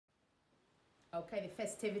Okay, the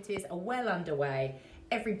festivities are well underway.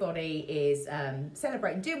 Everybody is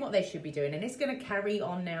celebrating, doing what they should be doing, and it's going to carry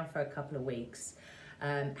on now for a couple of weeks.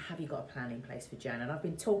 Have you got a plan in place for Jan? And I've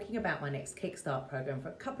been talking about my next Kickstart program for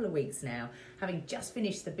a couple of weeks now, having just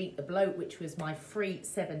finished the Beat the Bloat, which was my free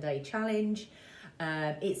 7-day challenge.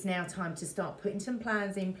 It's now time to start putting some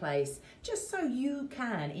plans in place just so you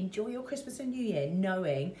can enjoy your Christmas and New Year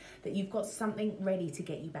knowing that you've got something ready to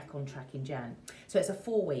get you back on track in Jan. So it's a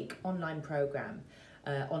 4-week online program,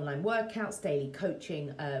 online workouts, daily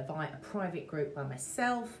coaching via a private group by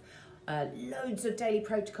myself, loads of daily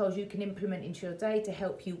protocols you can implement into your day to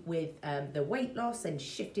help you with the weight loss and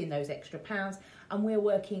shifting those extra pounds. And we're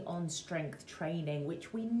working on strength training,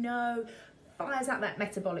 which we know fires out that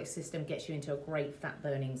metabolic system, gets you into a great fat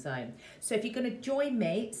burning zone. So if you're going to join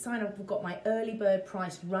me, sign up. We've got my early bird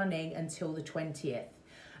price running until the 20th.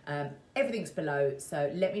 Everything's below,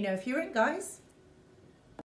 so let me know if you're in, guys.